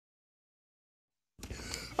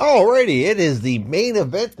Alrighty, it is the main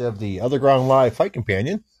event of the OtherGround Live Fight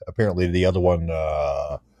Companion. Apparently the other one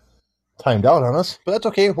timed out on us, but that's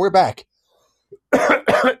okay, we're back.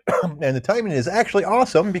 And the timing is actually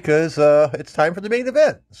awesome because it's time for the main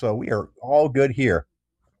event. So we are all good here.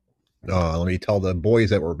 Let me tell the boys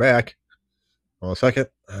that we're back. Hold on a second.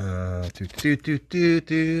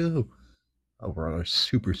 Oh, we're on a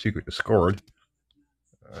super secret Discord.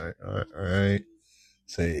 All right.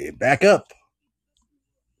 Say, back up.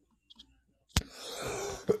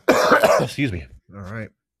 Excuse me. All right.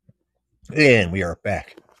 And we are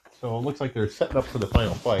back. So it looks like they're setting up for the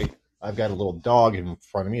final fight. I've got a little dog in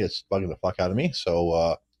front of me that's bugging the fuck out of me.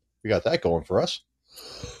 So we got that going for us.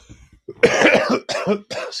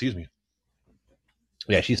 Excuse me.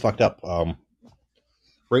 Yeah, she's fucked up.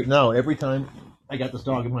 Right now, every time I got this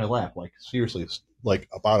dog in my lap, like seriously, it's like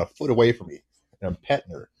about a foot away from me, and I'm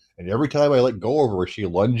petting her. And every time I let go of her, she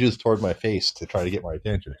lunges toward my face to try to get my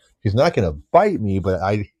attention. She's not going to bite me, but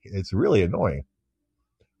it's really annoying.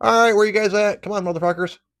 All right, where you guys at? Come on,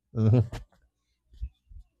 motherfuckers. Mm-hmm.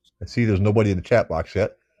 I see there's nobody in the chat box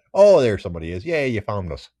yet. Oh, there somebody is. Yay, you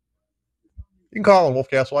found us. You can call him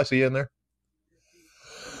Wolfcastle. I see you in there.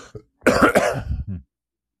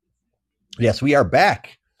 Yes, we are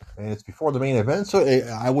back. And it's before the main event, so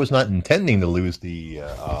I was not intending to lose the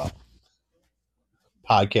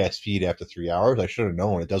podcast feed after 3 hours. I should have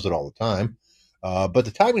known. It does it all the time. But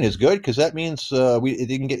the timing is good because that means it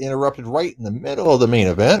didn't get interrupted right in the middle of the main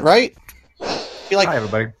event, right? Hi,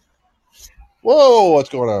 everybody. Whoa, what's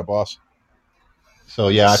going on, boss? So,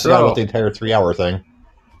 yeah, I forgot about the entire 3 hour thing.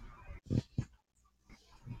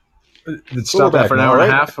 Did it stop after an hour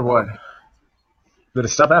and a half or what? Did it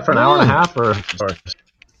stop after an hour and a half or?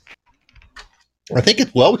 I think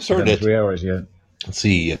we started at 3 hours yet. Let's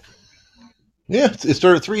see. Yeah, it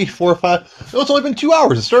started at 3, 4, 5. No, it's only been 2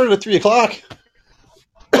 hours. It started at 3 o'clock.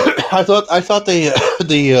 I thought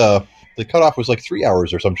the cutoff was like 3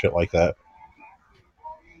 hours or some shit like that.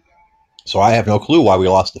 So I have no clue why we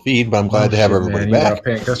lost the feed, but I'm glad to have everybody back. You're a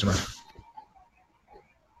paying customer.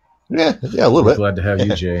 Yeah, a little bit. Glad to have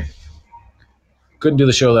you, Jay. Couldn't do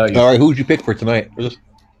the show without you. All right, who'd you pick for tonight?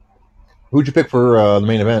 Who'd you pick for the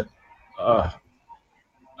main event?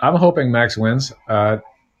 I'm hoping Max wins. I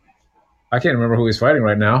can't remember who he's fighting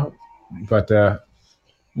right now, but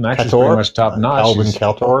Max is pretty much top notch. Calvin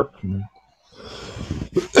Kaltor.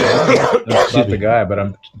 That's not the guy,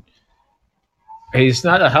 but he's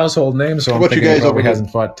not a household name, so I'm thinking he probably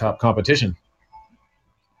hasn't fought top competition.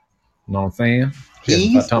 You know what I'm saying?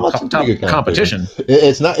 He's top competition.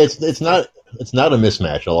 It's not a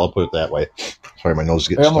mismatch. I'll put it that way. Sorry, my nose is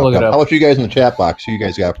getting stuck up. How about you guys in the chat box? Who you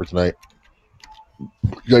guys got for tonight?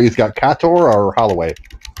 You guys got Kator or Holloway?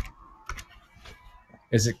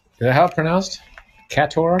 Is that how it's pronounced?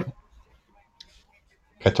 Kator?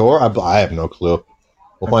 Kator? I have no clue.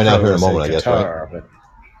 We'll find out here in a moment, I guess. Right?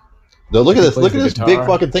 Look at this! Look at this big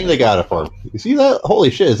fucking thing they got it for. You see that?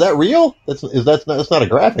 Holy shit! Is that real? That's not a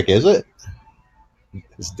graphic, is it?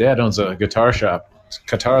 His dad owns a guitar shop.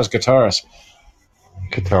 Qatar's Guitarist.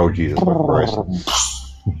 Qatar, Jesus Christ!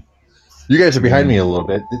 You guys are behind me a little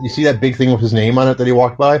bit. Did you see that big thing with his name on it that he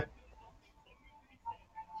walked by?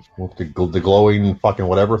 With the glowing fucking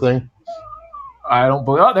whatever thing? I don't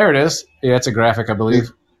believe. Oh, there it is. Yeah, it's a graphic, I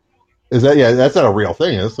believe. Is that? Yeah, that's not a real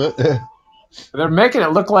thing, is it? They're making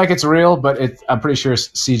it look like it's real, but I'm pretty sure it's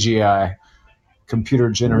CGI,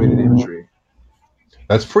 computer-generated imagery.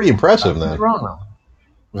 That's pretty impressive, then. Wrong, though.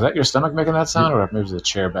 Was that your stomach making that sound, or maybe it was the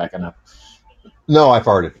chair backing up? No, I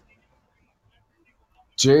farted.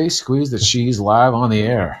 Jay squeezed the cheese live on the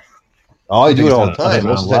air. Oh, I do it all the time.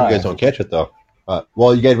 Most of the time, you guys don't catch it, though.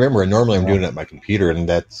 Well, you got to remember, normally I'm doing it on my computer, and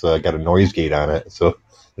that's got a noise gate on it, so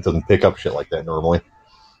it doesn't pick up shit like that normally,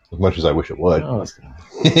 as much as I wish it would. Oh,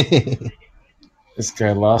 this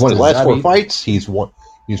guy lost his last 4 fights. He's won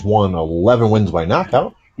 11 wins by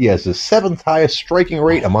knockout. He has the 7th highest striking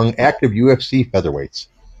rate among active UFC featherweights,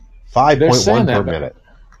 5.1 per minute.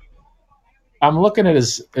 I'm looking at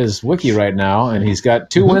his wiki right now, and he's got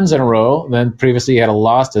 2 wins in a row. Then previously he had a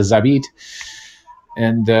loss to Zabit,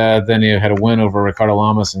 and then he had a win over Ricardo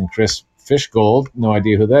Lamas and Chris Fishgold. No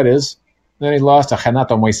idea who that is. Then he lost to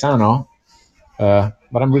Renato Moisano, but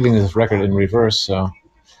I'm reading his record in reverse. So,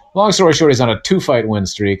 long story short, he's on a 2-fight win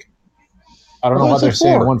streak. I don't know why they're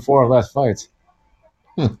saying 1-4 of last fights.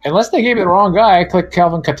 Unless they gave me the wrong guy, click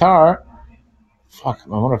Calvin Qatar. Fuck, I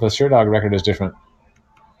wonder if the Sherdog record is different.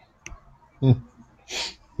 Who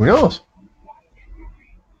knows?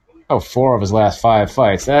 Oh, 4 of his last 5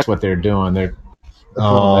 fights. That's what they're doing. They're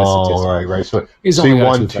right. So he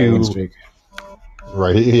won 2.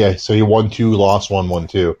 Right, yeah. So he won 2, lost 1, won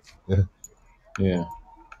 2. Yeah.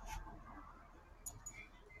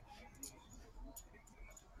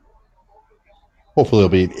 Hopefully, it'll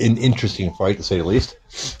be an interesting fight to say the least.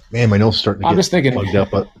 Man, my nose is starting to I'm get just thinking. plugged up,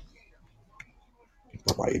 but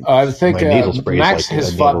I think my nasal spray is Max like has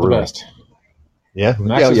a naval fought the room. best. Yeah,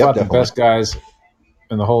 Max yeah, has yep, fought the definitely. best guys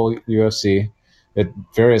in the whole UFC at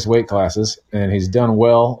various weight classes, and he's done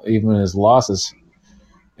well even in his losses.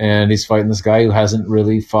 And he's fighting this guy who hasn't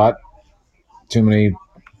really fought too many,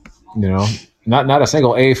 not a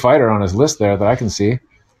single A fighter on his list there that I can see.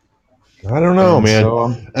 I don't know, And man.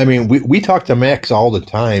 so I mean, we talk to Max all the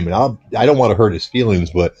time, and I don't want to hurt his feelings,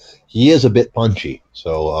 but he is a bit punchy.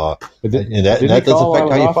 So, and didn't he that does call while I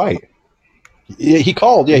affect how was you off? fight. Yeah, he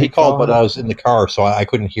called. Yeah, Didn't he he called, call but him? I was in the car, so I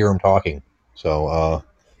couldn't hear him talking. So,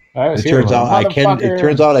 I always it hear him turns like out I can. It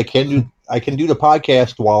turns motherfucker. out I can do the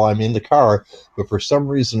podcast while I'm in the car, but for some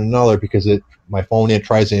reason or another, because my phone it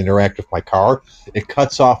tries to interact with my car, it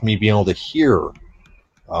cuts off me being able to hear.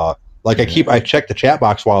 Uh, like I checked the chat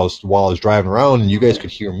box while I was driving around, and you guys could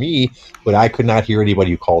hear me, but I could not hear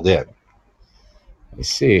anybody who called in. I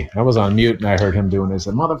see. I was on mute and I heard him doing this.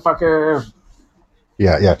 Motherfucker.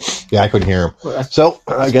 Yeah. I couldn't hear him. Well, So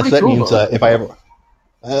I that's guess pretty that cool means though. if I ever.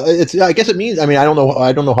 It's. I guess it means. I mean, I don't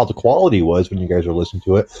know how the quality was when you guys were listening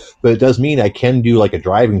to it, but it does mean I can do like a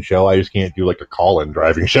driving show. I just can't do like a call-in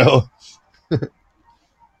driving show.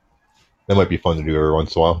 That might be fun to do every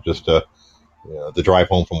once in a while, just the drive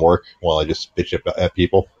home from work while I just bitch at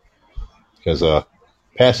people. Because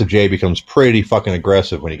Passive J becomes pretty fucking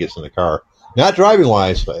aggressive when he gets in the car. Not driving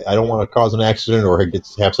wise, I don't want to cause an accident or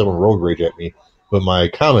have someone road rage at me. But my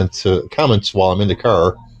comments while I'm in the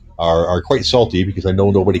car are quite salty because I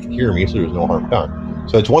know nobody can hear me, so there's no harm done.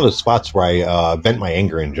 So it's one of the spots where I vent my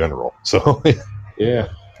anger in general. So Yeah,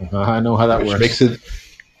 I know how that which makes works.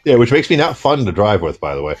 it which makes me not fun to drive with,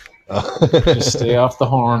 by the way. Just stay off the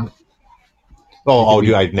horn. You could Dude,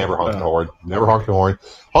 be. I'd never honk the horn. Never honk the horn.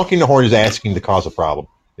 Honking the horn is asking to cause a problem.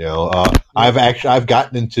 Yeah. I've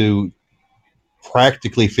gotten into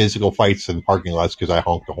practically physical fights in parking lots because I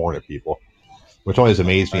honk the horn at people, which always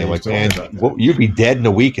amazed me. I'm You've like, told me man, about that. you'd be dead in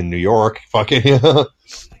a week in New York. Fucking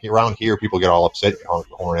around here, people get all upset. You honk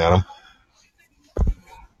the horn at them.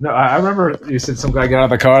 No, I remember you said some guy got out of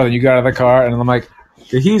the car, then you got out of the car, and I'm like,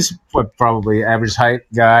 he's what probably average height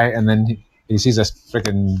guy, and then he sees a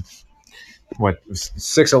freaking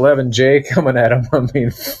 6'11" Jay coming at him. I mean,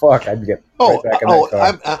 fuck, I'd get right back in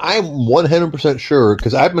that car. I'm 100% sure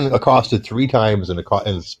because I've been accosted 3 times in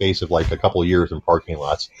the space of like a couple of years in parking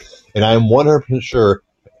lots, and I'm 100% sure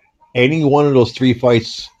any one of those 3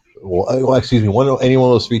 fights, excuse me, any one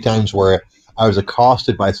of those 3 times where I was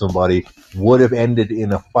accosted by somebody would have ended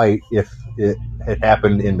in a fight if it had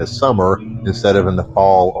happened in the summer instead of in the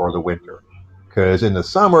fall or the winter. Because in the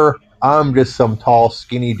summer, I'm just some tall,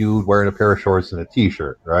 skinny dude wearing a pair of shorts and a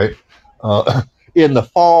t-shirt, right? In the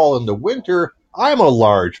fall and the winter, I'm a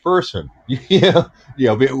large person,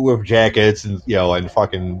 with jackets and and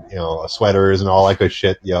fucking sweaters and all that good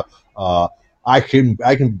shit. I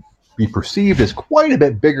can be perceived as quite a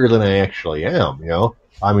bit bigger than I actually am.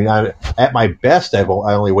 I mean, at my best, I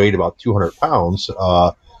only weighed about 200 pounds.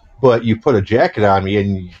 But you put a jacket on me,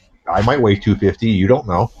 and I might weigh 250. You don't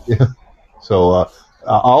know. So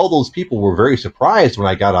all those people were very surprised when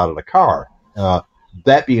I got out of the car.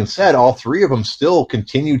 That being said, all 3 of them still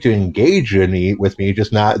continued to engage with me.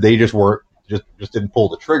 Just not. They just weren't. Just didn't pull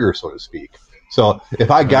the trigger, so to speak. So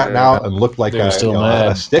if I gotten out and looked like They were still a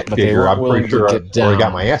mad, stick but they figure, weren't I'm pretty willing to sure I get would have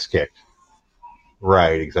got my down. ass kicked.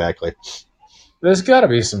 Right, exactly. There's got to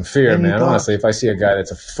be some fear, Any man. Honestly, thoughts? if I see a guy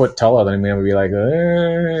that's a foot taller than me, I'm gonna be like,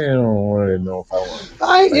 I don't really know if I want to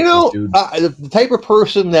fight this dude. The type of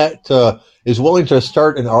person that is willing to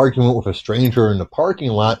start an argument with a stranger in the parking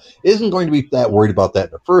lot isn't going to be that worried about that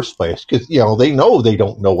in the first place because they know they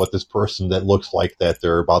don't know what this person that looks like that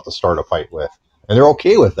they're about to start a fight with, and they're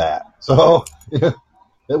okay with that. So,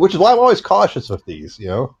 which is why I'm always cautious with these.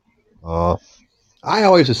 Uh, I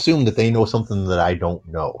always assume that they know something that I don't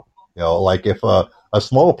know. Like if a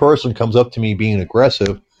small person comes up to me being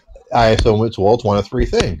aggressive, I assume it's one of 3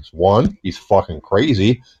 things. One, he's fucking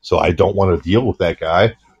crazy, so I don't want to deal with that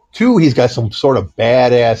guy. 2, he's got some sort of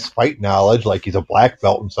badass fight knowledge, like he's a black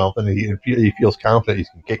belt in something. He feels confident he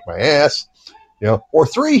can kick my ass. Or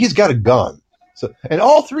 3, he's got a gun. So, and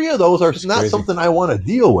all 3 of those are It's not crazy. something I want to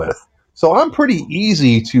deal with. So I'm pretty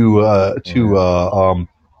easy to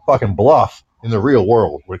fucking bluff in the real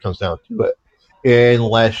world when it comes down to it,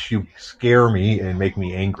 unless you scare me and make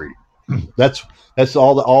me angry. that's that's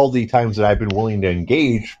all the times that I've been willing to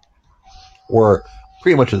engage were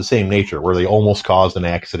pretty much of the same nature, where they almost caused an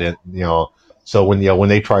accident. So when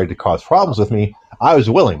they tried to cause problems with me, I was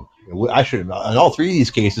willing. I should in all 3 of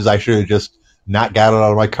these cases I should have just not got it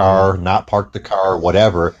out of my Yeah. car, not parked the car,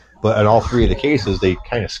 whatever. but in all three of the cases, they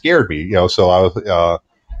kind of scared me, So I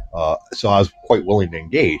was quite willing to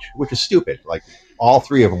engage, which is stupid. Like all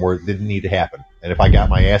three of them didn't need to happen, and if I got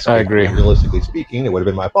my ass I kicked, agree. realistically speaking, it would have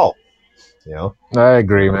been my fault. I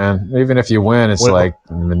agree, man. Even if you win, it's When, like,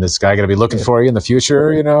 this guy going to be looking for you in the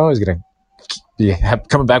future? He's going to be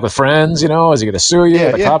coming back with friends? Is he going to sue you?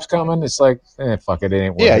 yeah, The cops coming? It's like, fuck it, it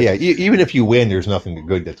ain't worth it. Even if you win, there's nothing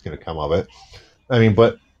good that's going to come of it. I mean,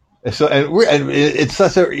 but so and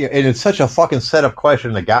it's such a fucking setup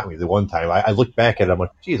question that got me the one time. I looked back at it, I'm like,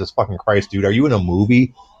 Jesus fucking Christ, dude, are you in a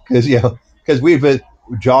movie? Because we've been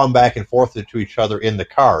jawing back and forth to each other in the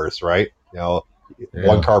cars, right?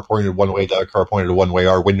 One car pointed one way, the other car pointed one way,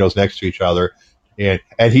 our windows next to each other, and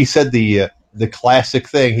he said the classic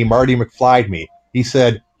thing. He Marty McFly'd me. He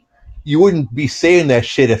said, "You wouldn't be saying that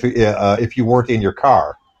shit if you weren't in your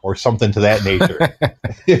car," or something to that nature.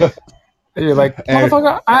 You're like,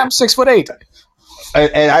 motherfucker, I'm 6'8".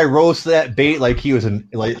 And I rose to that bait like he was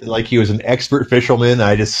like he was an expert fisherman. And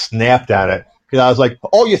I just snapped at it because I was like,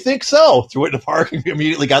 "Oh, you think so?" Threw it in the park and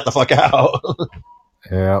immediately got the fuck out.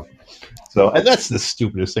 Yeah. So, and that's the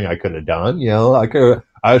stupidest thing I could have done.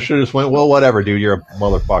 I should have just went, well, whatever, dude, you're a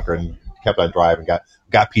motherfucker, and kept on driving.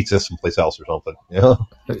 Got pizza someplace else or something.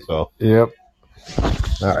 So. Yep.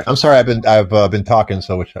 All right. I'm sorry. I've been talking,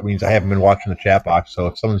 so which means I haven't been watching the chat box. So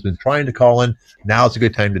if someone's been trying to call in, now's a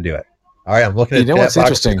good time to do it. All right. I'm looking at the chat box.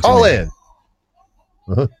 Interesting call in.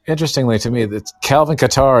 Uh-huh. Interestingly to me, that Calvin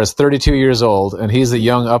Qatar is 32 years old, and he's the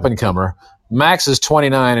young up-and-comer. Max is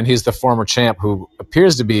 29, and he's the former champ who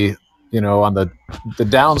appears to be, on the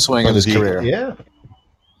downswing of his career. Yeah.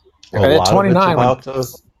 Well, at 29, miles.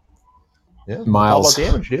 All about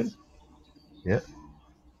damage, dude. Yeah.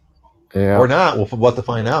 Yeah. Or not. We'll have to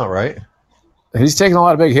find out, right? He's taken a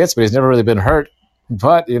lot of big hits, but he's never really been hurt.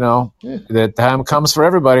 But, that time comes for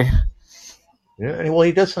everybody. Yeah. Well,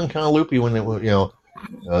 he does sound kind of loopy when our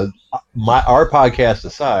podcast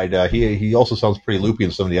aside, he also sounds pretty loopy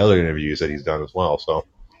in some of the other interviews that he's done as well. So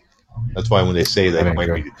that's why when they say that it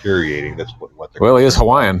might be deteriorating, that's what they're. Well, he is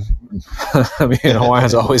Hawaiian. I mean,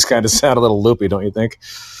 Hawaiians always kind of sound a little loopy, don't you think?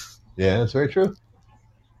 Yeah, that's very true.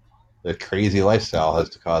 The crazy lifestyle has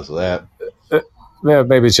the cause of that. Yeah,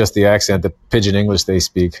 maybe it's just the accent, the pidgin English they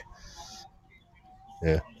speak.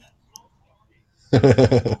 Yeah.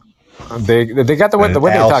 They got the way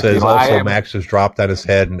they talk. Says also Max was dropped on his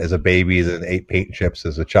head as a baby, then ate paint chips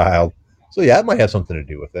as a child. So yeah, it might have something to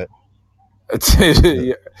do with it.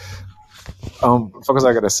 What was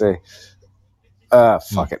I gonna say?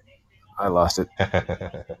 Fuck it, I lost it.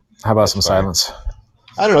 How about some silence?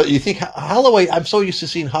 I don't know. You think Holloway? I'm so used to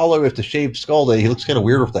seeing Holloway with the shaved skull that he looks kind of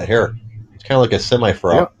weird with that hair. It's kind of like a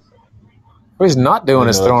semi-fro. Yep. What he's not doing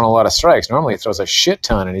is throwing a lot of strikes. Normally he throws a shit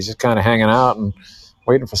ton, and he's just kind of hanging out and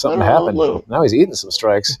waiting for something to happen. Now he's eating some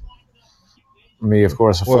strikes. Me, of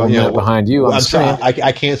course, a full minute behind you on the screen.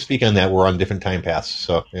 I can't speak on that. We're on different time paths,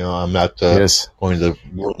 so I'm not going to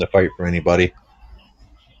ruin the fight for anybody.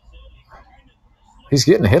 He's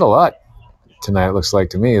getting hit a lot tonight. It looks like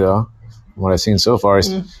to me, though. From what I've seen so far, he's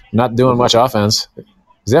not doing much offense.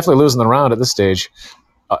 He's definitely losing the round at this stage.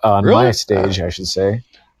 On my stage, I should say.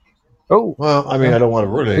 Oh, well, I mean, I don't want to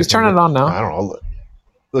ruin it. He's turning it on now. I don't know.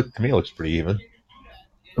 Look, to me, it looks pretty even.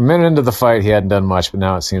 A minute into the fight, he hadn't done much, but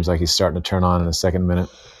now it seems like he's starting to turn on in the second minute.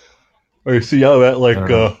 Oh, you see how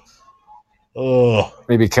that,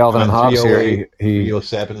 maybe Calvin and Hobbs here. He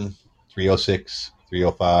 307, 306,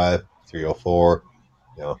 305, 304.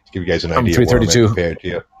 To give you guys an idea. 332. Compared to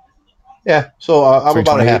you. Yeah, so I'm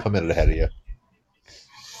about a half a minute ahead of you.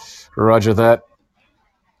 Roger that.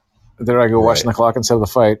 There I go, watching the clock instead of the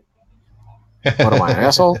fight. What am I, an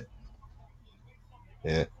asshole?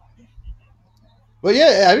 Yeah. Well,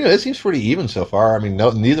 yeah, I mean, it seems pretty even so far. I mean,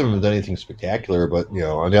 neither of them have done anything spectacular, but,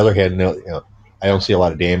 on the other hand, I don't see a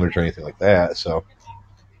lot of damage or anything like that, so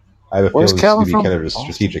I have a feeling this could be kind of a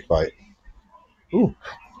strategic fight. Ooh.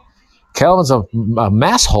 Calvin's a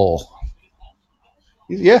mass hole.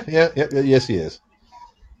 Yeah, yes, he is.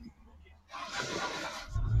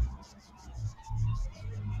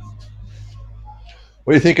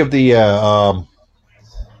 What do you think of the,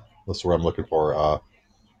 what's the word I'm looking for?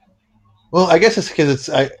 Well, I guess it's because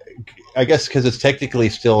it's technically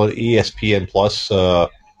still an ESPN Plus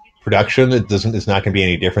production. It's not going to be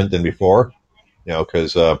any different than before,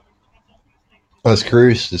 because I was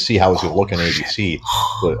curious to see how it's going to look on ABC,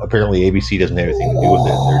 but apparently ABC doesn't have anything to do with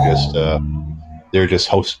it. They're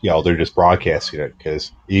just they're just broadcasting it,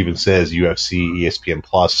 because it even says UFC ESPN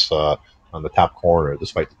Plus on the top corner,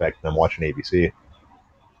 despite the fact that I'm watching ABC.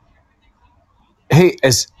 hey,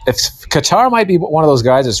 if Qatar might be one of those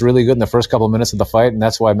guys that's really good in the first couple of minutes of the fight, and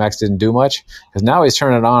that's why Max didn't do much, because now he's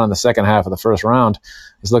turning it on in the second half of the first round.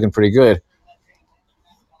 He's looking pretty good.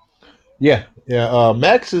 Yeah.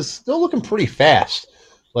 Max is still looking pretty fast.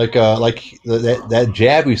 Like that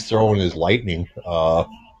jab he's throwing is lightning.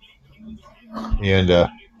 And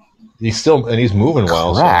he's moving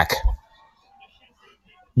well. Crack.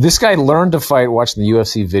 This guy learned to fight watching the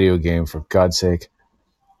UFC video game, for God's sake.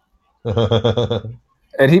 So.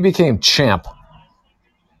 And he became champ.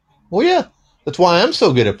 Well, yeah, that's why I'm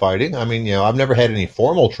so good at fighting. I mean, I've never had any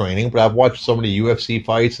formal training, but I've watched so many UFC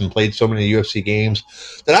fights and played so many UFC games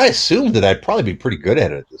that I assumed that I'd probably be pretty good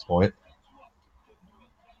at it at this point.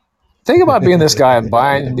 Think about being this guy and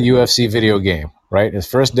buying the UFC video game, right? His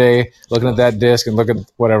first day, looking at that disc and looking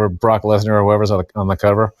at whatever Brock Lesnar or whoever's on the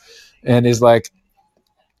cover, and he's like,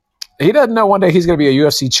 he doesn't know one day he's going to be a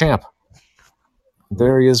UFC champ.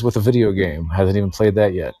 There he is with a video game. Hasn't even played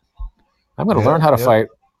that yet. I'm going to learn how to fight,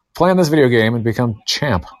 play on this video game, and become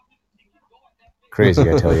champ. Crazy,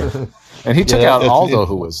 I tell you. And he took out Aldo,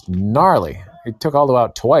 who was gnarly. He took Aldo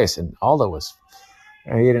out twice, and Aldo was,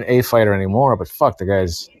 he ain't an A fighter anymore, but fuck, the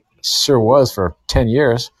guy's sure was for 10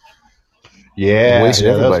 years. Yeah,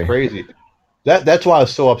 that was crazy. That's why I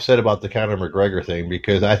was so upset about the Conor McGregor thing,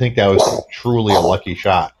 because I think that was truly a lucky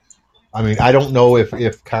shot. I mean, I don't know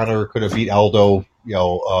if Conor could have beat Aldo, 2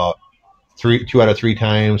 out of 3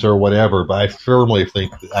 times or whatever, but I firmly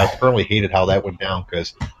hated how that went down,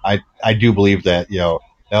 because I do believe that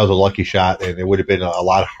that was a lucky shot, and it would have been a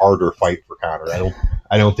lot harder fight for Conor.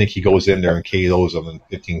 I don't think he goes in there and KOs him in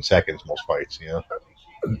 15 seconds most fights.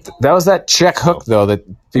 That was that check hook, though, that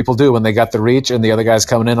people do when they got the reach and the other guy's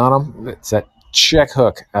coming in on them. It's that check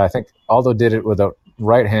hook. I think Aldo did it with a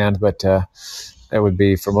right hand, but that would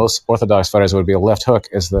be, for most orthodox fighters, it would be a left hook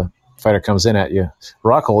as the fighter comes in at you.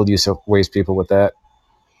 Rockhold used to waste people with that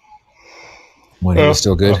when he was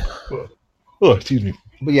still good. Excuse me.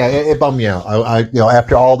 But yeah, it bummed me out. I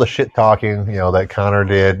after all the shit talking, that Conor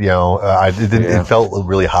did, it felt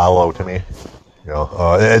really hollow to me.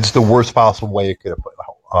 It's the worst possible way it could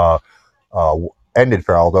have ended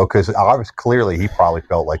for Aldo, because clearly he probably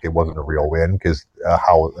felt like it wasn't a real win because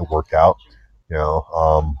how it worked out. Do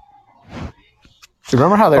you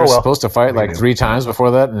remember how they were supposed to fight like 3 times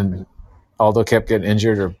before that, and Aldo kept getting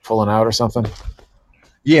injured or pulling out or something?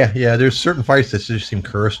 Yeah. There's certain fights that just seem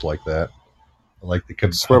cursed like that. Like the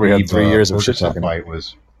Khabib, swear we had 3 years of shit talking fight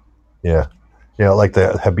was. Yeah. Like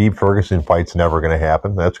the Khabib Ferguson fight's never going to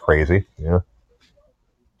happen. That's crazy. Yeah.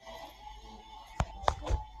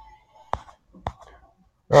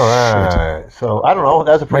 All right. Shit. So I don't know.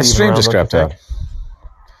 That's a pretty. My stream just crapped out.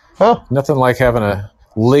 Huh? Nothing like having a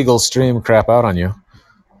legal stream crap out on you.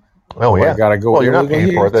 Oh yeah. I gotta go. Well, you're not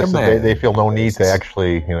paying for this. They feel no need to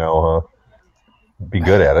actually, be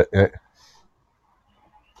good at it.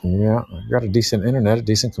 Yeah, I've got a decent internet, a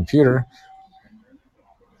decent computer.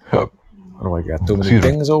 What do I got? Too many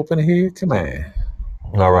things open here? Come on.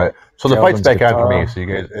 All right. So the fight's back on for me. So you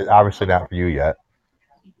guys, it's obviously not for you yet.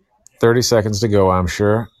 30 seconds to go, I'm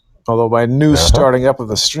sure. Although my new starting up of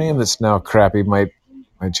the stream that's now crappy might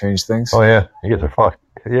change things. Oh yeah, you guys are fucked.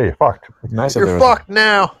 Yeah, you're fucked. Nice. You're fucked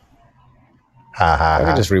now. I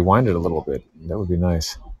could just rewind it a little bit. That would be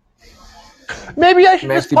nice. Maybe I should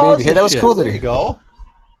just pause this Hey, that was cool. There you go.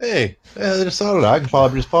 Hey, I just thought of that. I can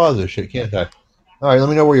probably just pause this shit, can't I? All right, let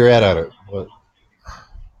me know where you're at it. What?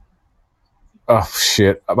 Oh,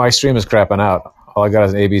 shit. My stream is crapping out. All I got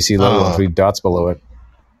is an ABC logo and 3 dots below it.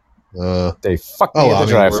 They fucked me at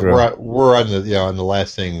the drive-thru. We're on the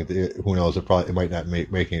last thing. Who knows? It might not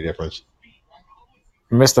make any difference.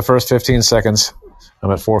 Missed the first 15 seconds. I'm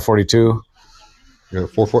at 442. You're at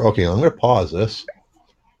 440. Okay, I'm going to pause this.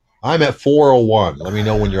 I'm at 401. Let me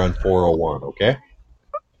know when you're on 401, okay?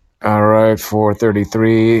 All right,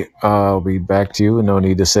 433. I'll be back to you. No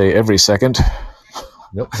need to say every second.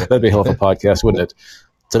 Nope. That'd be a hell of a podcast, wouldn't it?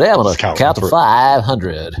 Today I'm going to count to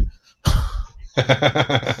 500.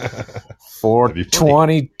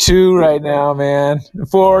 422 right now, man.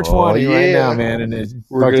 420 right now, man. And it's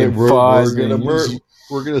we're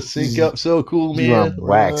gonna sync up so cool, man. You're on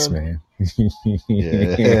wax, man.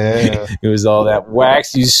 Yeah. It was all that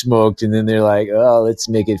wax you smoked, and then they're like, "Oh, let's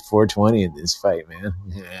make it 420 in this fight, man."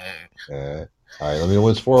 All right, let me know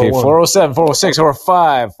when it's 401. Okay, 407, 406,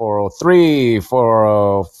 405, 403,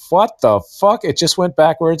 40. What the fuck? It just went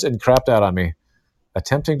backwards and crapped out on me.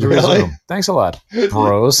 Attempting to resume. Thanks a lot,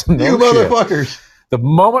 bros. No you motherfuckers. The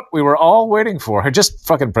moment we were all waiting for. Just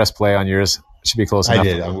fucking press play on yours. It should be close enough. I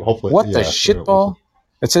did. Hopefully. What the shitball?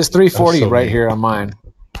 It says 340 so here on mine.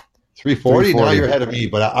 340? Now you're ahead of me,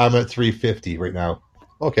 but I'm at 350 right now.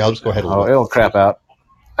 Okay, I'll just go ahead a little Oh, bit. it'll crap out.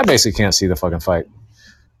 I basically can't see the fucking fight.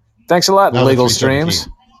 Thanks a lot, Now the legal 317.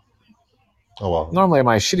 streams. Oh, well. Normally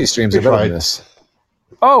my shitty streams We are better than tried. this.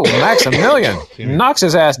 Oh, Maximilian Excuse me. knocks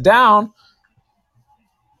his ass down.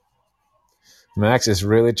 Max is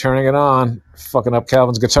really turning it on, fucking up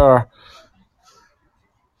Calvin's guitar.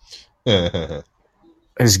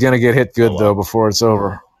 He's gonna get hit good Oh, wow. though before it's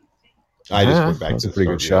over. I just went back That's to a the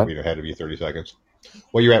pretty start. good shot. It had to be 30 seconds.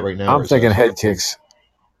 What you're at right now? I'm thinking head kicks.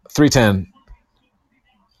 310.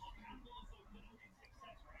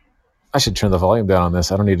 I should turn the volume down on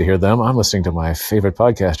this. I don't need to hear them. I'm listening to my favorite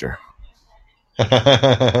podcaster.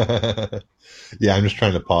 Yeah, I'm just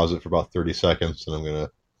trying to pause it for about 30 seconds, and I'm gonna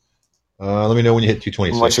let me know when you hit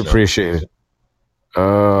 226. Much appreciated.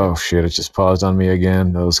 Oh shit! It just paused on me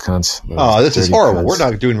again. Those cunts. Oh, this is horrible. Cunts. We're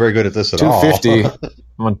not doing very good at this at 250. all.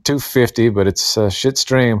 I'm on 250, but it's a shit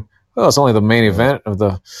stream. Well, it's only the main event of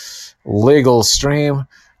the legal stream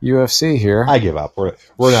UFC here. I give up. We're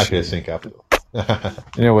not going to sync up.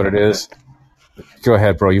 You know what it is? Go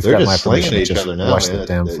ahead, bro. You've They're got my just slinging permission to each just other now. watch Man. the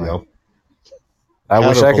damn You fight. know, I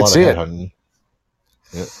wish I could see it.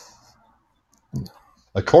 Yeah.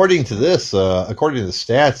 According to this, according to the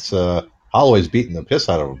stats, Holloway's beating the piss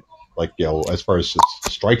out of him. Like, you know, as far as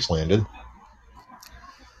strikes landed.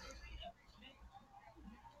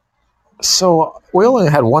 So we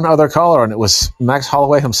only had one other caller, and it was Max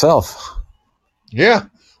Holloway himself. Yeah,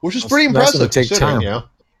 which is pretty That's impressive. gonna take considering, time. You know,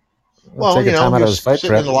 well, Take you a know, time out he of was his fight sitting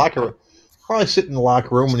prep. in the locker room. Probably sitting in the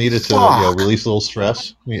locker room and needed to release a little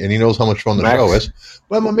stress. And he knows how much fun the show is.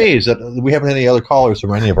 But I'm amazed that we haven't had any other callers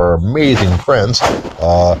from any of our amazing friends.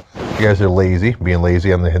 You guys are lazy, being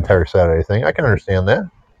lazy on the entire Saturday thing. I can understand that.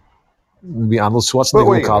 Maybe Arnold Schwarzenegger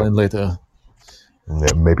will call in later.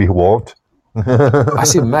 Yeah, maybe he won't. I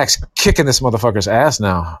see Max kicking this motherfucker's ass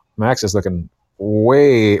now. Max is looking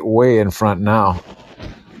way, way in front now.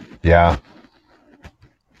 Yeah.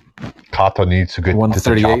 Kata needs to get to the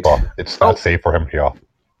 138. chopper. It's not safe for him here.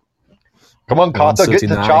 Come on, Kata, get to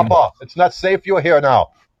the 139. chopper. It's not safe. You're here now.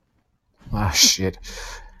 Ah, shit.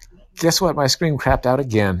 Guess what? My screen crapped out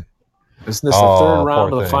again. Isn't this the third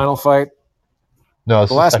round of the final fight? No, it's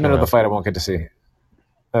the last second minute round. of the fight I won't get to see.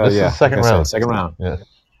 This is the second like I round. said, second round. Yeah.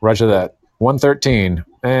 Roger that. 113.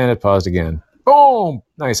 And it paused again. Boom!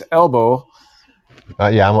 Nice elbow.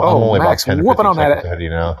 Yeah, I'm only Max about 10 to whooping 15 on seconds that. ahead of you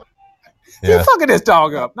now. You fucking this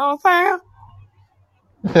dog up. Know what I'm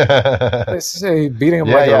saying? They say beating him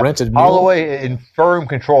like a rented mule. Holloway in firm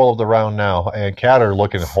control of the round now, and Catter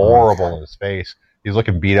looking horrible in his face. He's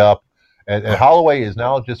looking beat up. And Holloway is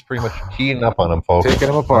now just pretty much keying up on him, folks. Taking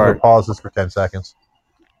him apart. Pause this for 10 seconds.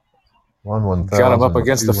 1,000. Got him up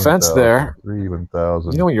against the fence 1,000, there. 3,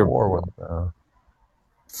 1,000. You know when you're 4, 1,000.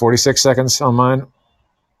 46 seconds on mine.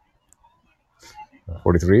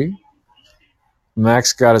 43.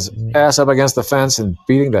 Max got his ass up against the fence and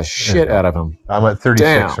beating the shit out of him. I'm at 36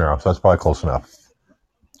 Damn. now, so that's probably close enough.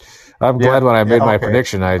 I'm glad when I made my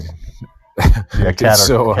prediction, I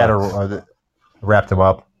Catter wrapped him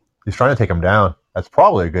up. He's trying to take him down. That's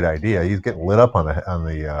probably a good idea. He's getting lit up on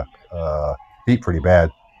the feet pretty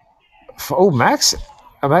bad. Oh, Max!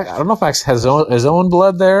 I don't know if Max has his own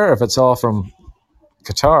blood there, or if it's all from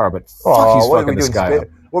Qatar. But fuck, he's fucking this guy up.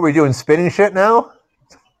 What are we doing? Spinning shit now?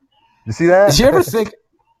 You see that? Did you ever think?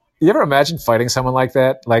 You ever imagine fighting someone like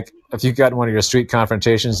that? Like if you got in one of your street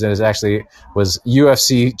confrontations that was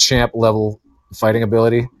UFC champ level fighting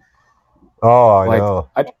ability. Oh, I know.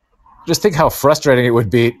 Just think how frustrating it would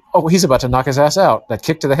be. Oh, he's about to knock his ass out. That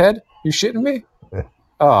kick to the head? You shitting me?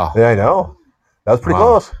 Oh. Yeah, I know. That was pretty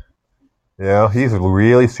close. Yeah, he's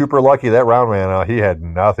really super lucky that round ran out. He had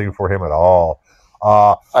nothing for him at all.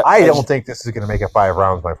 I don't think this is going to make it 5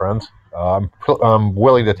 rounds, my friends. I'm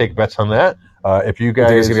willing to take bets on that. If you guys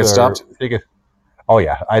think he's going to get stopped? Oh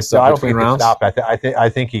yeah, I don't think he gets stopped. I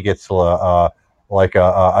think he gets like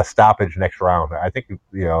a stoppage next round. I think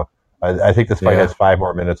I think this fight has 5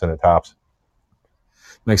 more minutes in it tops.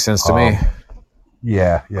 Makes sense to me.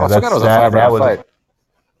 Yeah. I forgot it was a 5-round fight.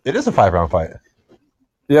 It is a 5-round fight.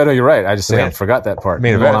 Yeah, no, you're right. I just forgot that part.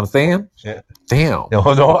 You know what I'm saying? Yeah. Damn. No,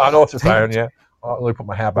 I know what you're saying. Yeah. Let me put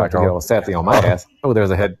my hat back on. Get a sad thing on my ass. Oh, there's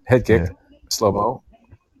a head kick. Yeah. Slow mo.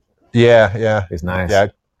 Yeah. He's nice. Yeah.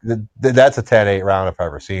 That's a 10-8 round if I've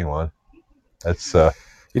ever seen one. That's I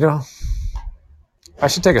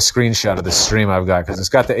should take a screenshot of this stream I've got because it's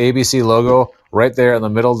got the ABC logo right there in the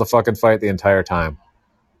middle of the fucking fight the entire time.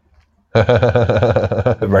 right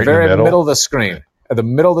in the middle of the screen. At the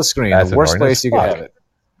middle of the screen, the worst place you could have it.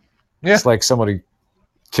 Yeah. It's like somebody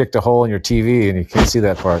kicked a hole in your TV and you can't see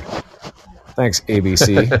that part. Thanks,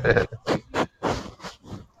 ABC.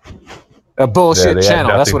 A bullshit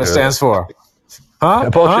channel. That's what it stands for. Huh?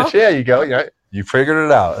 Bullshit. Yeah, you go. Yeah, you figured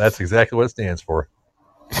it out. That's exactly what it stands for.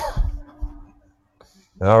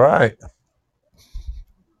 All right.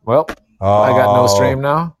 Well, I got no stream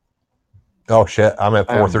now. Oh shit! I'm at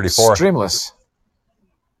I am 434. streamless.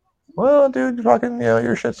 Well, dude, fucking,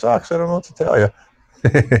 your shit sucks. I don't know what to tell you.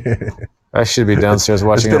 I should be downstairs It's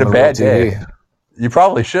watching been on a the little bad TV. day. You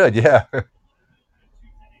probably should, yeah.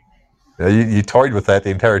 Yeah, you toyed with that the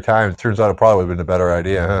entire time. It turns out it probably would have been a better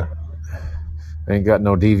idea, huh? I ain't got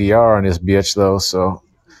no DVR on this bitch though, so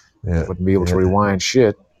Yeah, wouldn't be able to yeah, rewind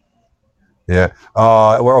shit. yeah.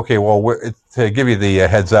 We're okay. Well, to give you the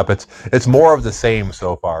heads up, it's more of the same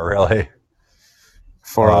so far, really.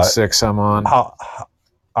 406 I'm on.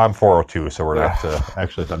 I'm 402, so we're Ugh. not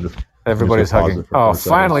actually. I'm just Everybody's gonna pause hugging. it for Oh, 4 seconds.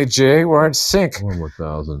 finally, Jay, we're in sync.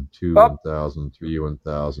 1,000, 2, Up. 1,000, 3,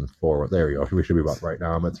 1,000, 4. There we go. We should be about right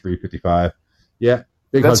now. I'm at 355. Yeah,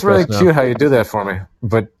 big That's hug really fest now. cute how you do that for me.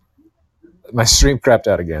 But my stream crapped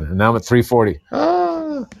out again, and now I'm at 340.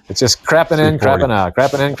 It's just crapping in, 340. crapping out,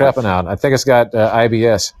 crapping in, crapping out. I think it's got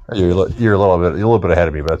IBS. You're a little bit ahead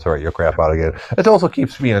of me, but that's all right. You'll crap out again. It also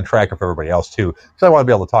keeps me on track of everybody else too, because I want to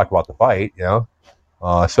be able to talk about the fight,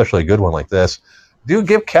 especially a good one like this. Dude,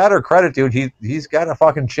 give Catter credit, dude. He's got a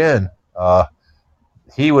fucking chin.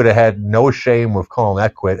 He would have had no shame with calling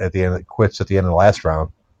that quits at the end of the last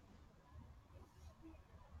round.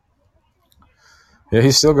 Yeah,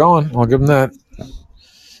 he's still going. I'll give him that.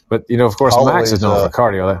 But of course, Max is known for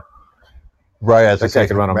cardio. Right, as that guy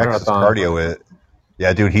could run a Max's marathon. Cardio,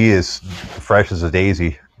 yeah, dude, he is fresh as a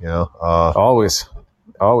daisy. Always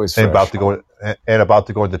fresh. And about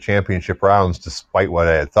to go into championship rounds, despite what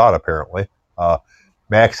I had thought. Apparently,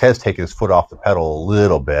 Max has taken his foot off the pedal a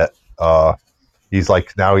little bit. He's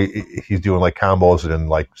like now he's doing like combos and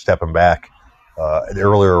like stepping back. In the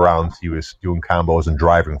earlier rounds, he was doing combos and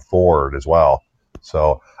driving forward as well.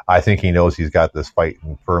 So I think he knows he's got this fight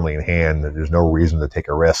firmly in hand. That there's no reason to take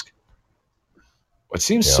a risk. What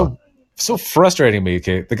seems so frustrating to me,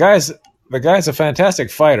 Kate. The guy's a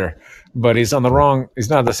fantastic fighter, but he's not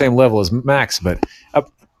at the same level as Max. But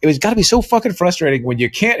it's got to be so fucking frustrating when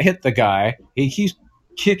you can't hit the guy. He keeps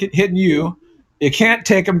hitting you. You can't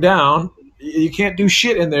take him down. You can't do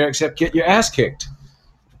shit in there except get your ass kicked.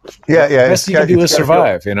 Yeah. The best you can do is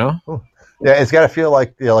survive. Yeah, it's got to feel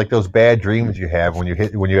like like those bad dreams you have when you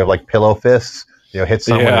have like pillow fists. Hit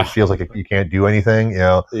someone and it feels like you can't do anything.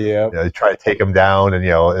 You try to take them down,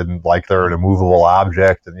 and like they're an immovable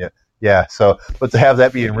object, and So, but to have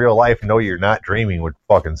that be in real life, and know you're not dreaming, would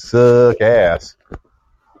fucking suck ass.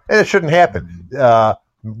 And it shouldn't happen.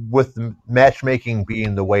 With matchmaking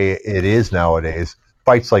being the way it is nowadays,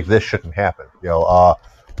 fights like this shouldn't happen.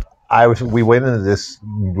 We went into this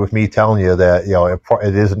with me telling you that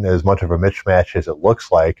it isn't as much of a mismatch as it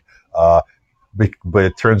looks like, but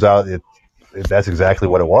it turns out that's exactly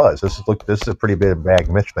what it was. This is a pretty big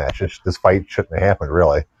mismatch. This fight shouldn't have happened,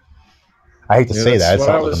 really. I hate to say that. It's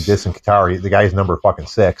not like I'm dissing Qatari. The guy's number fucking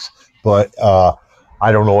 6, but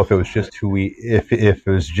I don't know if it was just who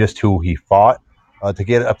he fought to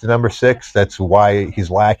get up to number 6. That's why he's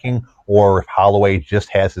lacking, or if Holloway just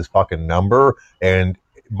has his fucking number and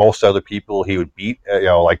most other people he would beat,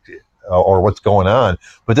 or what's going on.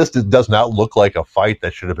 But this does not look like a fight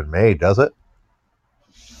that should have been made, does it?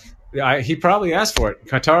 Yeah, he probably asked for it.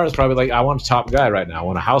 Qatar is probably like, I want a top guy right now. I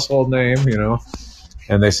want a household name,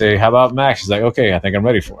 And they say, how about Max? He's like, okay, I think I'm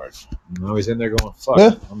ready for it. And now he's in there going, fuck,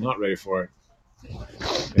 I'm not ready for it.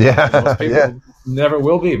 Most people never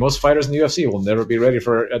will be. Most fighters in the UFC will never be ready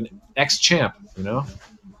for an ex-champ,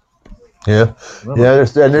 Yeah,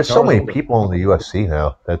 there's so many people in the UFC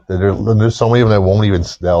now that there's so many of them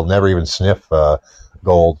that they'll never even sniff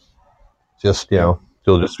gold.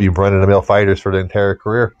 They'll just be run-of-the-mill fighters for their entire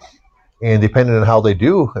career. And depending on how they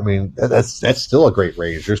do, I mean, that's still a great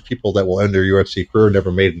range. There's people that will end their UFC career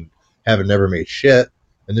haven't never made shit,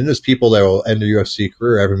 and then there's people that will end their UFC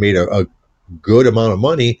career having made a good amount of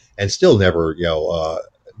money and still never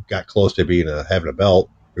got close to having a belt.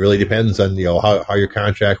 It really depends on how your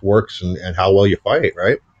contract works and how well you fight,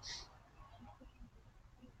 right?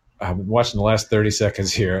 I'm watching the last 30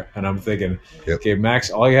 seconds here, and I'm thinking, okay,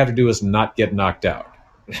 Max, all you have to do is not get knocked out.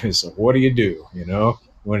 So what do?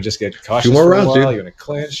 You want to just get cautious for a while? Dude. You want to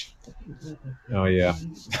clinch? Oh yeah,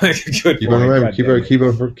 good point.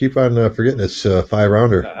 Keep on forgetting it's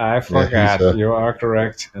 5-rounder. I forgot. You are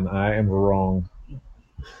correct, and I am wrong.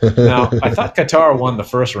 Now I thought Qatar won the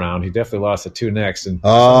first round. He definitely lost the 2 next. And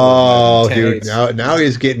dude, now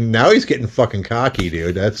he's getting fucking cocky,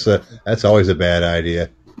 dude. That's always a bad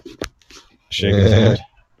idea. Shake his head.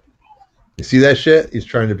 You see that shit? He's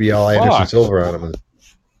trying to be all Anderson Silva on him.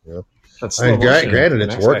 That's granted,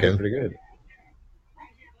 it's working. Pretty good.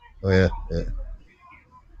 Oh yeah, yeah.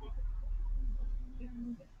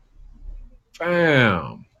 Bam.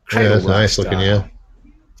 Yeah, Cradle that's rock nice looking. Yeah. style.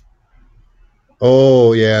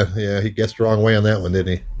 Oh yeah, yeah. He guessed the wrong way on that one,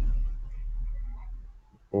 didn't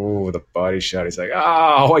Oh, the body shot. He's like,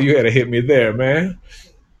 why you had to hit me there, man?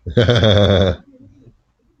 he? Yeah,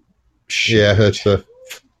 Shit. that's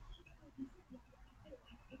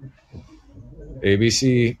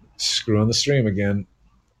ABC screwing the stream again.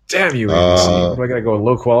 Damn you, ABC. uh What do I gotta go with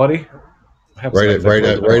low quality? What happens right if I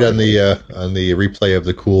go with low right quality? on the replay of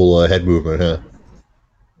the cool head movement, huh?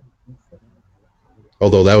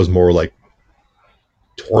 Although that was more like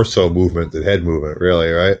torso movement than head movement, really,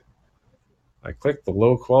 right? I clicked the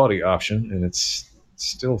low quality option and it's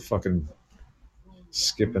still fucking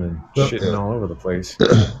skipping and shitting all over the place.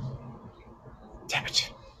 Damn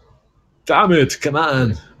it. Damn it, come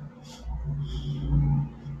on.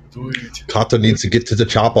 Do it. Kata needs to get to the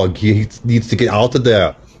chopper. He needs to get out of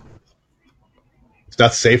there. It's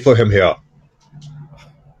not safe for him here.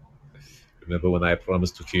 Remember when I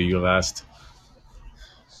promised to kill you last?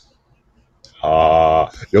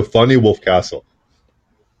 You're funny, Wolf Castle.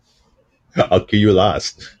 I'll kill you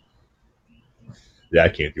last. Yeah, I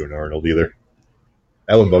can't do an Arnold either.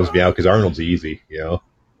 That one bums me out because Arnold's easy, you know.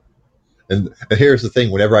 And here's the thing: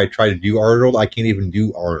 whenever I try to do Arnold, I can't even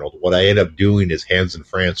do Arnold. What I end up doing is Hans and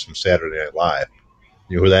France from Saturday Night Live.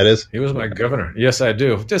 You know who that is? He was my governor. Yes, I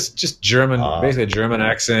do. Just German, Uh, basically a German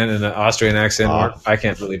accent and an Austrian accent. uh, I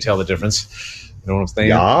can't really tell the difference. You know what I'm saying?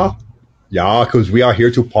 yeah, yeah, because we are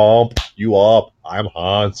here to pump you up. I'm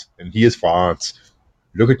Hans, and he is France.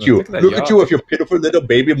 Look at Well, you. think of that Look at you yacht. with your pitiful little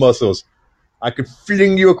baby muscles. I could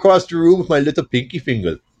fling you across the room with my little pinky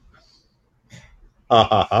finger. Ha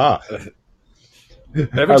ha ha.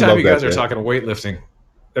 Every I time love you that guys are bit. talking weightlifting,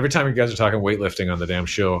 every time you guys are talking weightlifting on the damn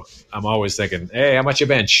show, I'm always thinking, hey, how much you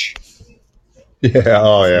bench? Yeah,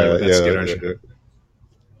 oh You're familiar yeah, with that skit, aren't you?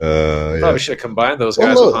 yeah. Probably should have combined those Well,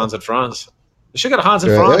 guys with look, Hans and Franz. They should have got Hans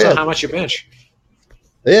and yeah, Franz on yeah, how much you bench.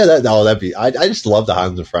 yeah. That'd be. I just love the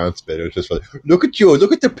Hans and France bit. It was just like, look at you,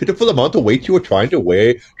 look at the pitiful amount of weight you were trying to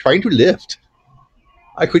lift.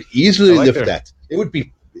 I could I easily like lift their. that. It would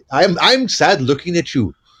be. I'm sad looking at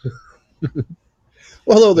you.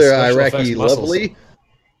 Well, hello The there, special effects Iraqi muscles. lovely.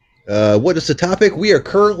 What is the topic? We are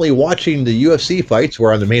currently watching the UFC fights.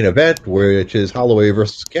 We're on the main event, which is Holloway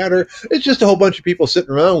versus Counter. It's just a whole bunch of people sitting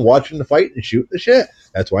around watching the fight and shooting the shit.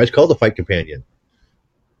 That's why it's called the Fight Companion.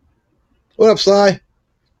 What up, Sly?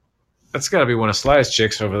 That's got to be one of Sly's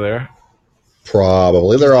chicks over there.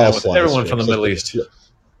 Probably. He's They're all down with Sly's everyone from the chicks. Middle East.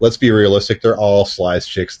 Let's be realistic. They're all Sly's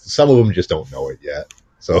chicks. Some of them just don't know it yet.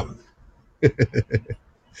 So,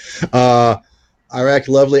 uh, Iraq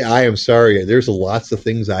lovely. I am sorry. There's lots of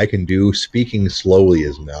things I can do. Speaking slowly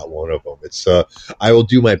is not one of them. It's I will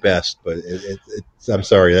do my best, but I'm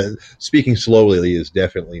sorry. Speaking slowly is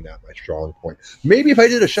definitely not my strong point. Maybe if I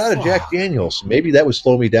did a shot of Jack Daniels, maybe that would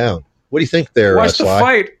slow me down. What do you think there, Watch the Sly?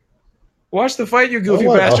 fight. Watch the fight, you Oh goofy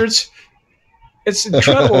what? bastards. It's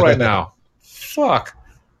incredible right now. Fuck.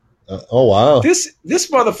 Oh wow. This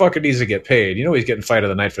motherfucker needs to get paid. You know he's getting fight of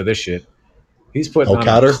the night for this shit. He's putting Oh on a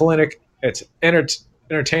Cotter. clinic. It's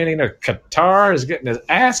entertaining. The Qatar is getting his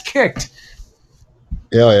ass kicked.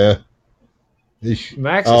 Yeah, yeah.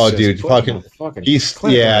 Max is Oh, just dude, putting a fucking, fucking he's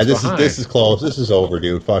clinic on yeah. his This behind. is close. This is over,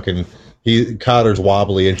 dude. Fucking, Cotter's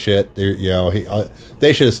wobbly and shit.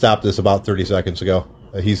 They should have stopped this about 30 seconds ago.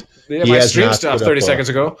 Yeah, He my has stream not stopped put 30 up seconds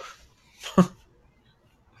ago.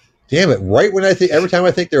 Damn it! Right when every time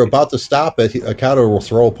I think they're about to stop it, Cotter will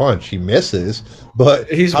throw a punch. He misses, but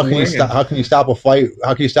He's how can you stop? winging. How can you stop a fight?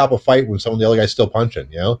 How can you stop a fight when the other guy's still punching?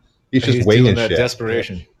 You know, he's just He's doing winging that shit.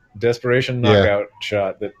 desperation Yeah. knockout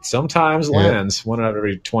shot that sometimes Yeah. lands 1 out of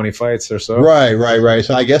every 20 fights or so. Right.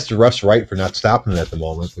 So I guess the ref's right for not stopping it at the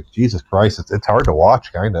moment. But Jesus Christ, it's hard to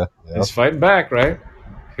watch, kind of. You know? He's fighting back, right?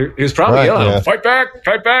 He was probably Right. yelling at him, Yeah. fight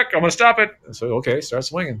back, I'm gonna stop it. So okay, start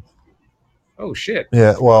swinging. Oh shit.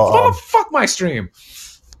 Yeah. Well. Fuck my stream.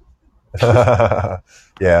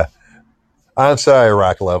 Yeah. I'm sorry,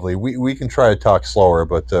 Rock Lovely. We can try to talk slower,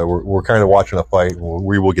 but we're kind of watching a fight, and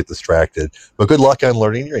we will get distracted. But good luck on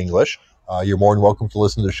learning your English. You're more than welcome to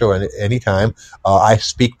listen to the show any time. I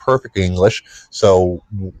speak perfect English, so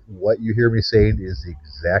what you hear me saying is the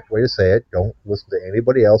exact way to say it. Don't listen to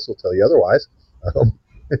anybody else who'll tell you otherwise.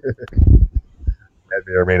 That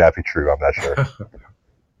may or may not be true. I'm not sure.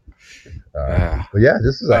 But yeah,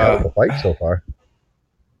 this is a hell of a fight so far.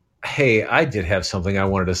 Hey, I did have something I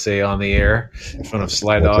wanted to say on the air in front of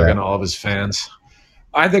Sly What's Dog that? and all of his fans.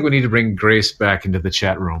 I think we need to bring Grace back into the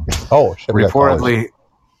chat room. Oh, shit, we got callers.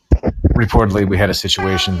 Reportedly, we had a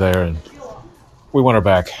situation there, and we want her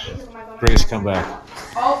back. Grace, come back.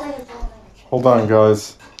 Hold on,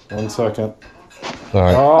 guys. 1 second. All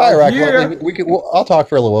right. Oh, Hi, Iraq. yeah. I'll talk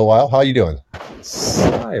for a little while. How you doing?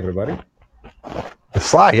 Hi, everybody.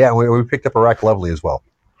 Sly, yeah, we picked up Iraq Lovely as well.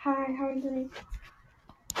 Hi, how are you doing?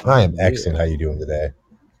 I am excellent. How you doing today?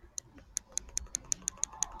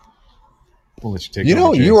 We'll let you take You over,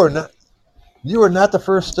 know, Jay. you are not the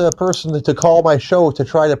first person to call my show to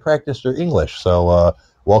try to practice your English. So,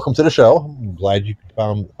 welcome to the show. I'm glad you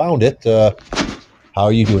found it. How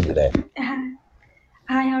are you doing today?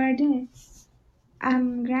 Hi, how are you doing?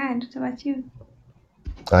 I'm grand. What about you?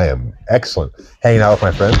 I am excellent. Hanging out with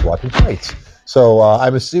my friends, watching fights. So,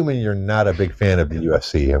 I'm assuming you're not a big fan of the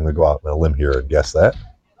UFC. I'm going to go out on a limb here and guess that.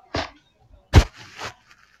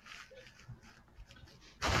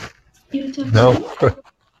 You talking No. to me?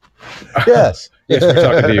 Yes. Yes, we're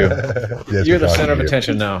talking to you. Yes, You're we're the talking center to of you.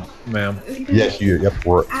 attention now, ma'am. Because Yes, you. Yep,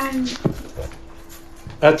 we're.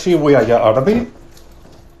 Actually, we are Arabic.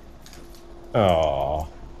 Oh,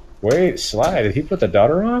 wait, Sly, did he put the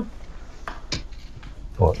daughter on?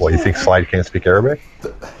 Well, you think Slide can't speak Arabic?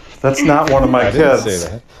 That's not one of my I kids. didn't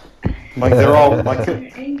say that. They're all my you're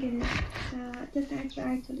kids. English, so just I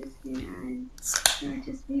try to listen and try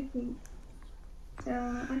to speaking. So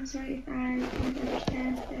I'm sorry if I don't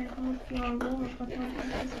understand half your word, but I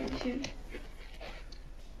understand.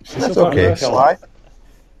 She's That's still talking to okay. us? Sly?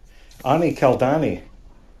 Ani Kaldani.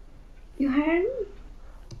 You heard me?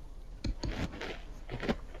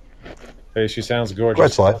 Hey, she sounds Go ahead,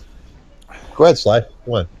 gorgeous. Sly. Go ahead, Sly.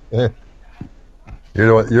 Come on. You're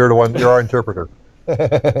the one. You're the one. You're our interpreter.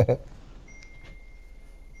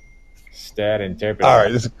 Stat interpreter. All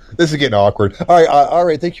right, this is getting awkward. All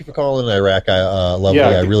right. Thank you for calling, Iraq. Lovely. Yeah,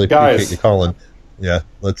 I really guys. appreciate you calling. Yeah,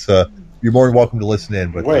 let's. You're more than welcome to listen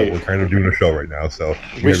in, but Wait. we're kind of doing a show right now, so you We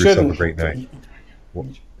have yourself shouldn't. a great night.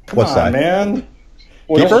 Come What's on, that? man.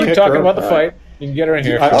 Well, Keep her? keep talking about the fight. You can get her in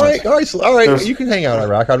here. All if you want. All right. There's- You can hang out,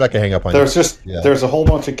 Iraq. I'm not gonna hang up on There's you. just there's a whole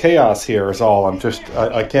bunch of chaos here. Is all.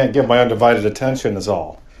 I can't give my undivided attention. Is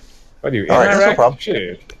all. What are you in All right, that's no Iraq? problem.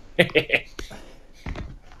 Shit.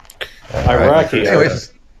 Iraqi.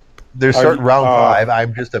 Anyways, they're starting round 5.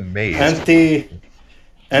 I'm just amazed.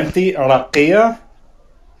 Anti Araqiya.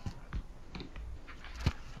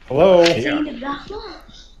 Hello. زينب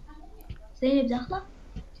داخلة؟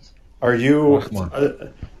 Are you? Come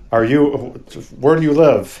on. Are you? Where do you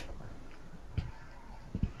live?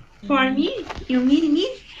 For me? You mean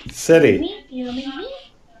me? City. Me? You mean me?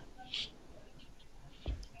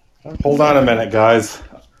 Hold on a minute, guys.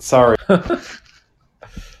 Sorry.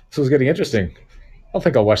 This is getting interesting. I don't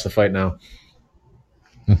think I'll watch the fight now.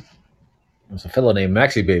 There's a fellow named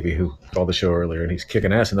Maxi Baby who called the show earlier, and he's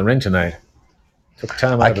kicking ass in the ring tonight. Took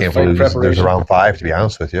time out I of the can't fight believe there's preparation. round 5. To be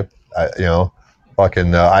honest with you, I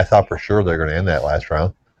thought for sure they're going to end that last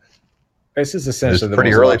round. This is essentially It's the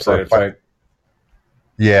pretty most early for a lopsided fight. fight.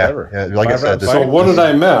 Yeah, Ever. yeah, like I said, Five-round this, So fight. what did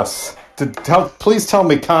I miss? Please tell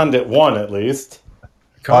me Condit won at least.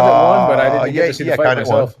 Condit won, but I didn't get to see the fight Condit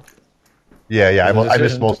myself. won. Yeah, It was a I missed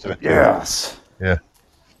decision. most of it too. Yes. Yeah,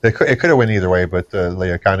 it could have went either way, but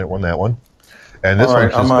Condit won that one, and this All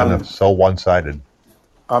right, one's just been so one-sided.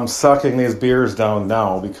 I'm sucking these beers down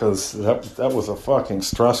now because that was a fucking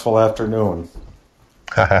stressful afternoon. With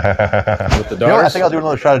the You know, I daughters, think I'll do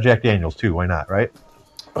another shot of Jack Daniels too. Why not? Right?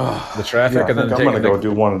 the traffic, Yeah, I and then think I'm taking going to go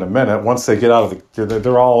do one in a minute. Once they get out of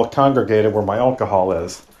they're all congregated where my alcohol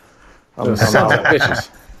is. I'm Sounds out. like bitches.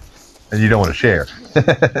 And you don't want to share.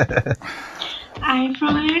 I'm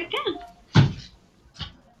from America.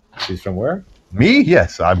 She's from where? Me?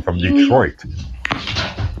 Yes, I'm from Detroit,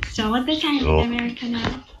 So what the time Oh. in America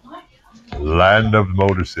now? land of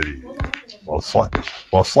Motor City. Well, Sly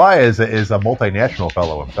is a multinational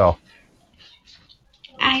fellow himself.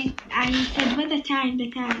 I said what the time,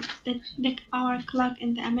 the our clock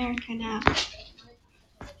in the America now.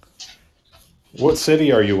 What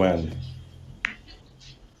city are you in?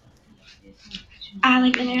 I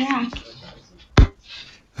live in Iraq.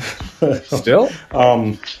 Still?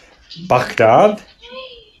 Baghdad?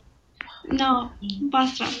 No,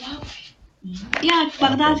 Basra. Yeah,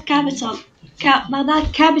 Baghdad capital.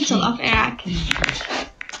 Baghdad capital of Iraq.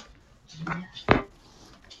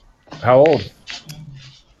 How old?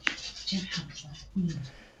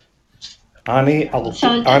 Ani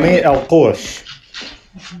al-Qush.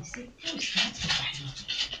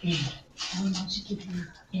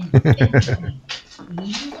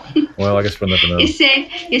 Well, I guess we're nothing You else.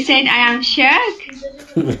 said I am shark.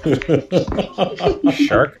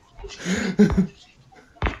 Shark?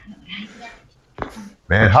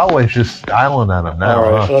 Man, how is just styling on him now?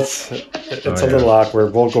 All right, Huh? it's a little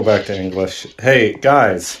awkward. We'll go back to English. Hey,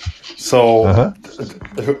 guys. So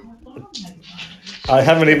I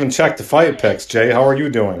haven't even checked the fight picks, Jay. How are you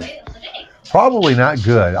doing? Probably not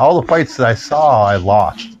good. All the fights that I saw, I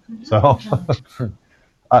lost. So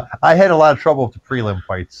I had a lot of trouble with the prelim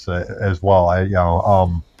fights as well.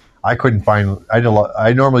 I couldn't find.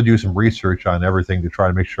 I normally do some research on everything to try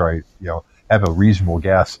to make sure I have a reasonable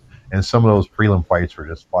guess. And some of those prelim fights were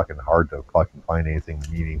just fucking hard to fucking find anything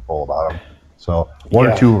meaningful about them. So one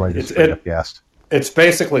or two of them I just straight up guessed. It's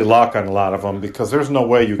basically luck on a lot of them because there's no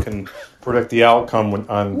way you can predict the outcome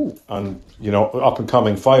on up and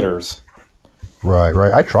coming fighters. Right.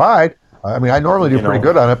 I tried. I mean, I normally do pretty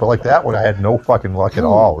good on it, but like that one, I had no fucking luck at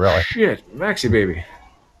all, really. Shit, Maxie baby.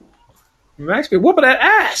 Maxie whooping that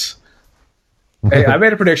ass. Hey, I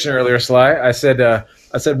made a prediction earlier, Sly. I said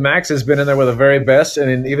Max has been in there with the very best,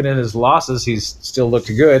 and even in his losses, he's still looked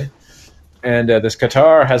good. And this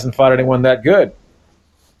Qatar hasn't fought anyone that good.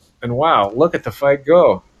 And wow, look at the fight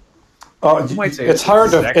go. It's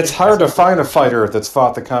hard to find a fighter that's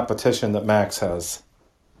fought the competition that Max has.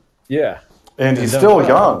 Yeah. And he's still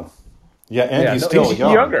young. Yeah, and he's still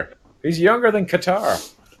young. Younger. He's younger than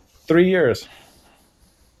Qatar. 3 years.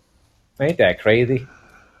 Ain't that crazy?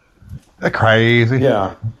 That crazy.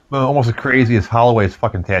 Yeah. Well, almost as crazy as Holloway's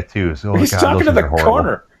fucking tattoos. Oh, He's God, talking to the horrible.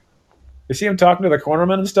 corner. You see him talking to the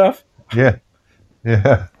cornerman and stuff? Yeah.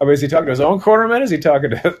 I mean, is he talking to his own cornerman? Is he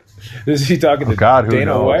talking to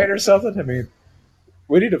Dana White or something? I mean,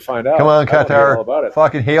 we need to find out. Come on, Qatar. All about Qatar. it.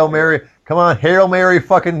 Fucking Hail Mary. Come on, Hail Mary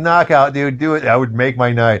fucking knockout, dude. Do it. That would make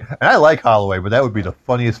my night. And I like Holloway, but that would be the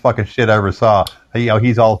funniest fucking shit I ever saw.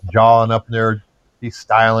 He's all jawing up there. He's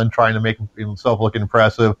styling, trying to make himself look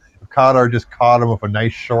impressive. If Qatar just caught him with a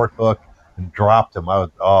nice short hook and dropped him,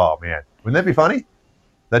 oh, man. Wouldn't that be funny? Is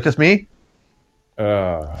that just me?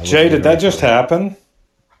 Jay, did that just happen?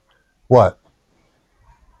 What?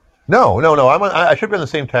 No. I should be on the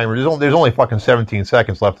same timer. There's only fucking 17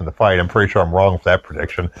 seconds left in the fight. I'm pretty sure I'm wrong with that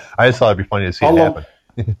prediction. I just thought it'd be funny to see it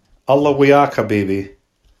happen. Allah Wiaka, baby.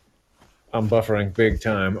 I'm buffering big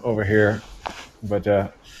time over here, but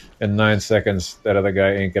in 9 seconds, that other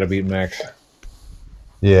guy ain't gonna beat Max.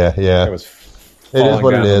 Yeah. It was It is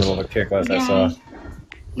what it is. The kick last I saw.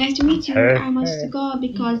 Nice to meet you. I must go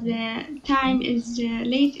because the time is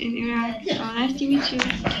late in Iraq. So nice to meet you.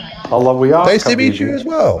 Allah Wiaka, nice to meet you as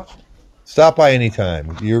well. Stop by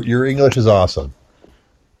anytime. Your English is awesome.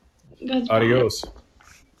 Goodbye. Adios.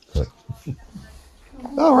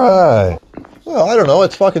 All right. Well, I don't know.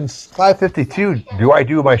 It's fucking 5:52. Do I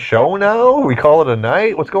do my show now? We call it a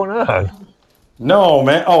night? What's going on? No,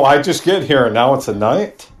 man. Oh, I just get here and now it's a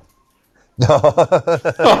night? No.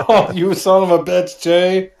 Oh, you son of a bitch,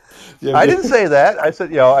 Jay. I didn't say that. I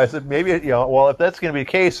said maybe, well, if that's going to be the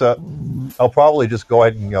case, I'll probably just go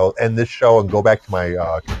ahead and, end this show and go back to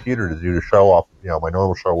my computer to do the show off, my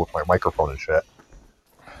normal show with my microphone and shit.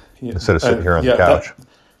 Instead of sitting here on the couch.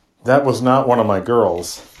 That was not one of my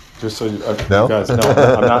girls. Just so you guys know.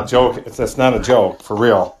 I'm not joking. That's not a joke, for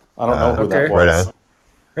real. I don't know who that was. Right on.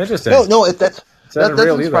 Interesting. No, that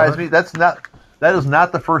doesn't surprise me. That is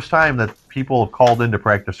not the first time that people have called in to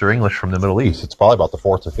practice their English from the Middle East. It's probably about the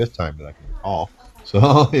fourth or fifth time that I can recall.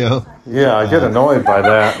 So, Yeah, I get annoyed by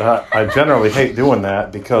that. I generally hate doing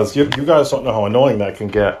that because you guys don't know how annoying that can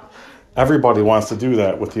get. Everybody wants to do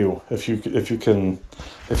that with you if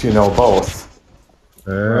you know both.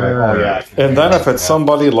 Oh, yeah. And then if it's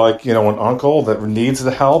somebody like, an uncle that needs the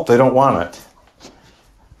help, they don't want it.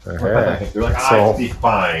 They're like, I'll be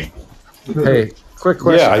fine. Hey, quick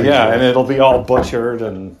question. Yeah, and it'll be all butchered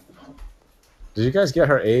and... Did you guys get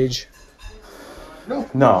her age?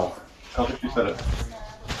 No. I don't think you said it.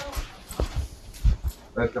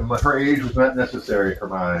 But her age was not necessary for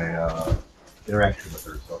my interaction with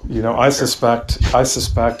her. So. I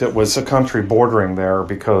suspect it was a country bordering there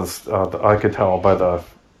because I could tell by the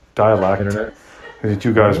dialect Internet? that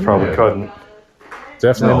you guys probably couldn't.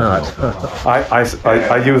 Definitely not.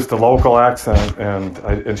 I used the local accent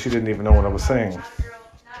and she didn't even know what I was saying.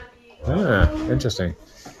 Interesting.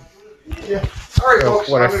 Yeah. All right,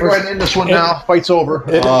 folks. I'm going to go ahead and end this one now. Fight's over.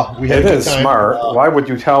 It is smart. Why would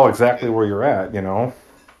you tell exactly where you're at, Well,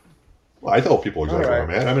 I tell people exactly where I'm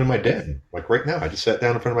at. I'm in my den. Like right now. I just sat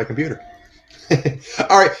down in front of my computer.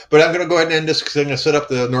 All right. But I'm going to go ahead and end this because I'm going to set up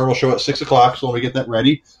the normal show at 6 o'clock. So when we get that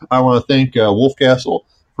ready, I want to thank Wolfcastle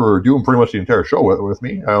for doing pretty much the entire show with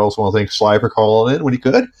me. I also want to thank Sly for calling in when he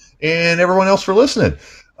could. And everyone else for listening.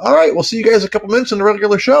 All right. We'll see you guys in a couple minutes in the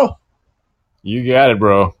regular show. You got it,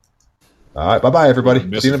 bro. All right. Bye-bye, everybody.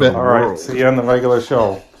 See you in a bit. All right. See you on the regular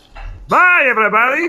show. Bye, everybody.